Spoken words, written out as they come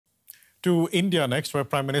To India next, where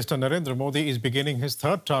Prime Minister Narendra Modi is beginning his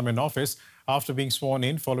third term in office after being sworn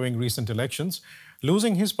in following recent elections.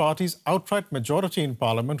 Losing his party's outright majority in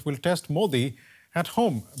parliament will test Modi at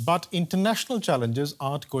home. But international challenges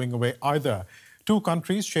aren't going away either. Two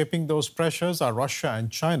countries shaping those pressures are Russia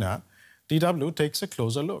and China. DW takes a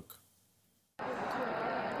closer look.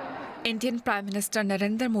 Indian Prime Minister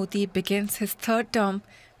Narendra Modi begins his third term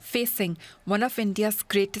facing one of India's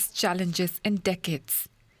greatest challenges in decades.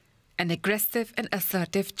 An aggressive and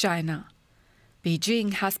assertive China.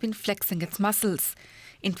 Beijing has been flexing its muscles,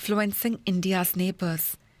 influencing India's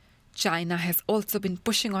neighbours. China has also been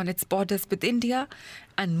pushing on its borders with India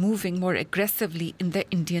and moving more aggressively in the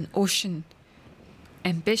Indian Ocean.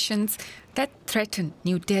 Ambitions that threaten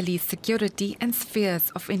New Delhi's security and spheres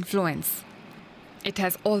of influence. It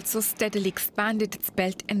has also steadily expanded its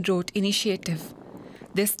Belt and Road Initiative.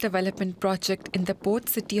 This development project in the port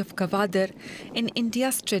city of Gwadar, in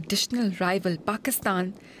India's traditional rival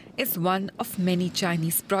Pakistan, is one of many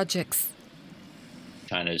Chinese projects.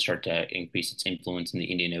 China has started to increase its influence in the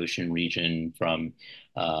Indian Ocean region, from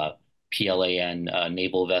PLAN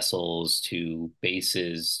naval vessels to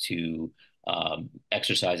bases to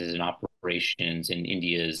exercises and operations in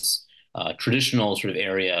India's traditional sort of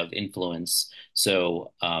area of influence.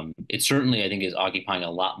 So it certainly, I think, is occupying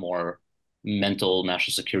a lot more mental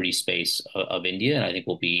national security space of India, and I think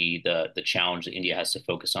will be the challenge that India has to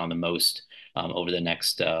focus on the most over the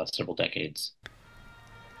next several decades.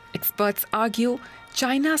 Experts argue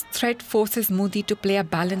China's threat forces Modi to play a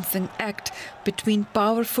balancing act between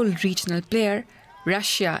powerful regional player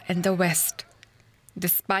Russia and the West.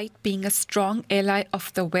 Despite being a strong ally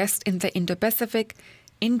of the West in the Indo-Pacific,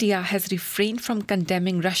 India has refrained from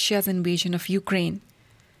condemning Russia's invasion of Ukraine.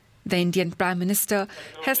 The Indian Prime Minister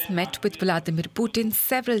has met with Vladimir Putin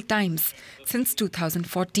several times since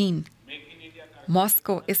 2014.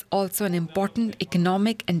 Moscow is also an important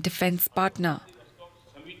economic and defense partner.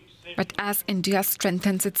 But as India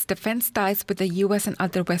strengthens its defense ties with the US and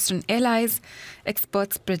other Western allies,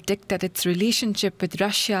 experts predict that its relationship with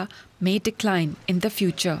Russia may decline in the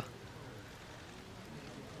future.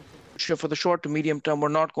 For the short to medium term, we're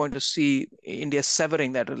not going to see India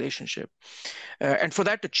severing that relationship. And for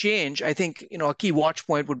that to change, I think a key watch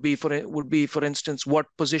point would be, for instance, what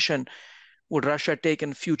position would Russia take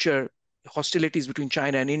in future hostilities between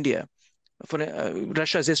China and India?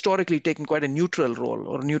 Russia has historically taken quite a neutral role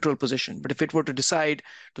or a neutral position. But if it were to decide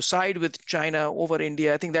to side with China over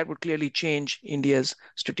India, I think that would clearly change India's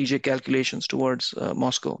strategic calculations towards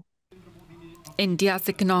Moscow. India's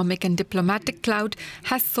economic and diplomatic clout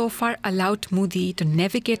has so far allowed Modi to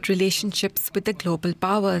navigate relationships with the global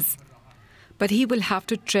powers. But he will have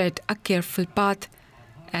to tread a careful path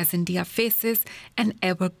as India faces an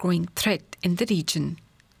ever-growing threat in the region.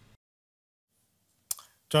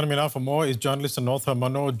 Joining me now for more is journalist and author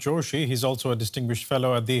Manoj Joshi. He's also a distinguished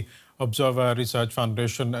fellow at the Observer Research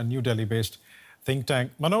Foundation, a New Delhi-based think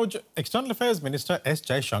tank. Manoj, External Affairs Minister S.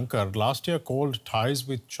 Jaishankar last year called ties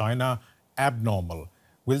with China abnormal.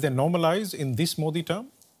 Will they normalize in this Modi term?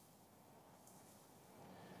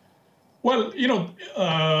 Well,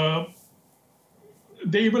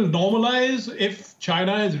 they will normalize if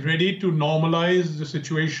China is ready to normalize the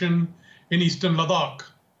situation in eastern Ladakh.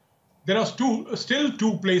 There are still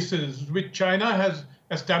two places which China has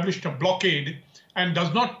established a blockade and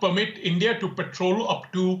does not permit India to patrol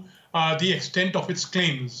up to the extent of its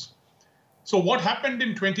claims. So what happened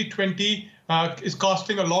in 2020 is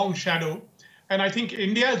casting a long shadow. And I think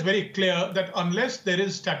India is very clear that unless there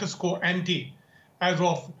is status quo ante as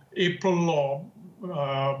of April or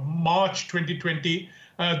March 2020,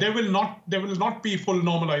 there will not be full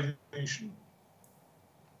normalization.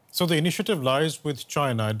 So the initiative lies with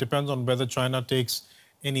China. It depends on whether China takes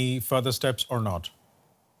any further steps or not.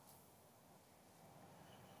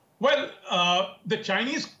 Well, the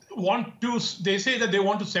Chinese they say that they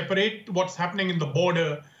want to separate what's happening in the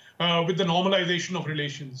border with the normalization of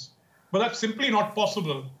relations. But that's simply not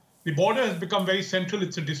possible. The border has become very central.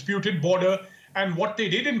 It's a disputed border. And what they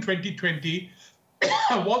did in 2020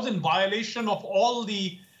 was in violation of all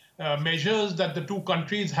the measures that the two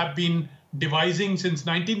countries have been devising since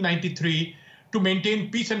 1993 to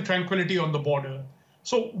maintain peace and tranquility on the border.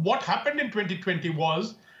 So what happened in 2020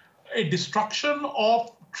 was a destruction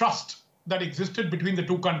of trust that existed between the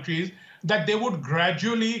two countries, that they would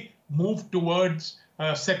gradually move towards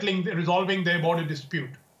resolving their border dispute.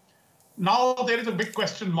 Now there is a big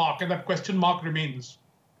question mark, and that question mark remains.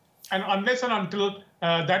 And unless and until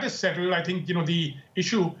that is settled, I think the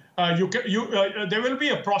issue there will be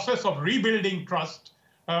a process of rebuilding trust,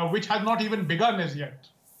 which has not even begun as yet.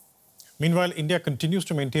 Meanwhile, India continues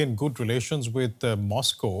to maintain good relations with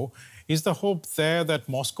Moscow. Is the hope there that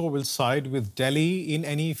Moscow will side with Delhi in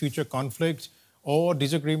any future conflict or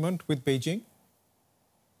disagreement with Beijing?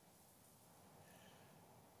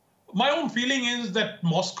 My own feeling is that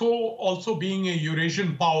Moscow, also being a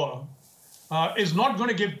Eurasian power, is not going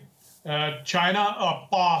to give China a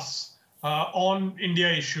pass on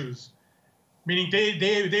India issues. Meaning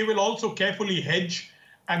they will also carefully hedge,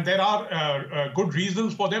 and there are good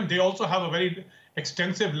reasons for them. They also have a very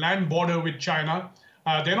extensive land border with China.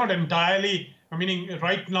 They're not entirely, meaning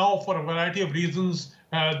right now, for a variety of reasons,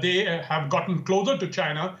 they have gotten closer to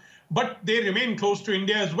China, but they remain close to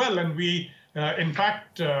India as well. And we, in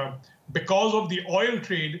fact, because of the oil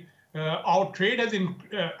trade, our trade has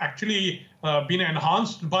actually been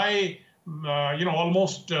enhanced by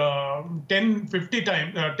almost 10, 50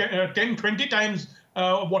 times, 10, 20 times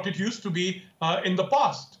what it used to be in the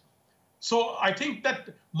past. So I think that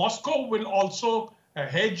Moscow will also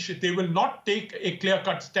hedge. They will not take a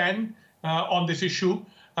clear-cut stand on this issue.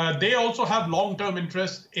 They also have long-term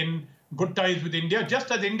interest in good ties with India,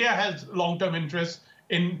 just as India has long-term interest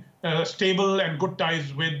in stable and good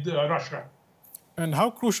ties with Russia. And how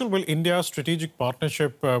crucial will India's strategic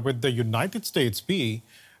partnership with the United States be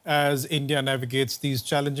as India navigates these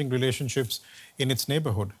challenging relationships in its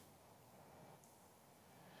neighborhood?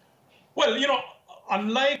 Well,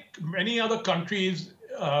 unlike many other countries,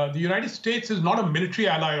 the United States is not a military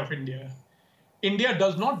ally of India. India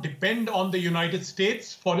does not depend on the United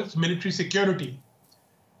States for its military security.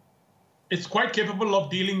 It's quite capable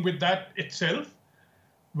of dealing with that itself,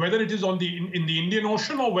 whether it is in the Indian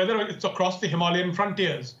Ocean or whether it's across the Himalayan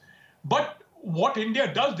frontiers. But what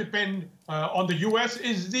India does depend on the US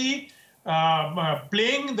is the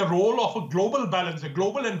playing the role of a global balancer,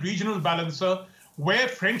 global and regional balancer, where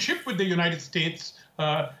friendship with the United States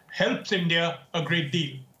helps India a great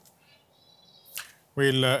deal.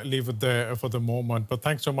 We'll leave it there for the moment, but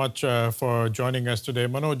thanks so much for joining us today.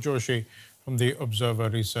 Manoj Joshi from the Observer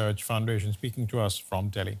Research Foundation speaking to us from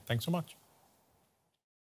Delhi. Thanks so much.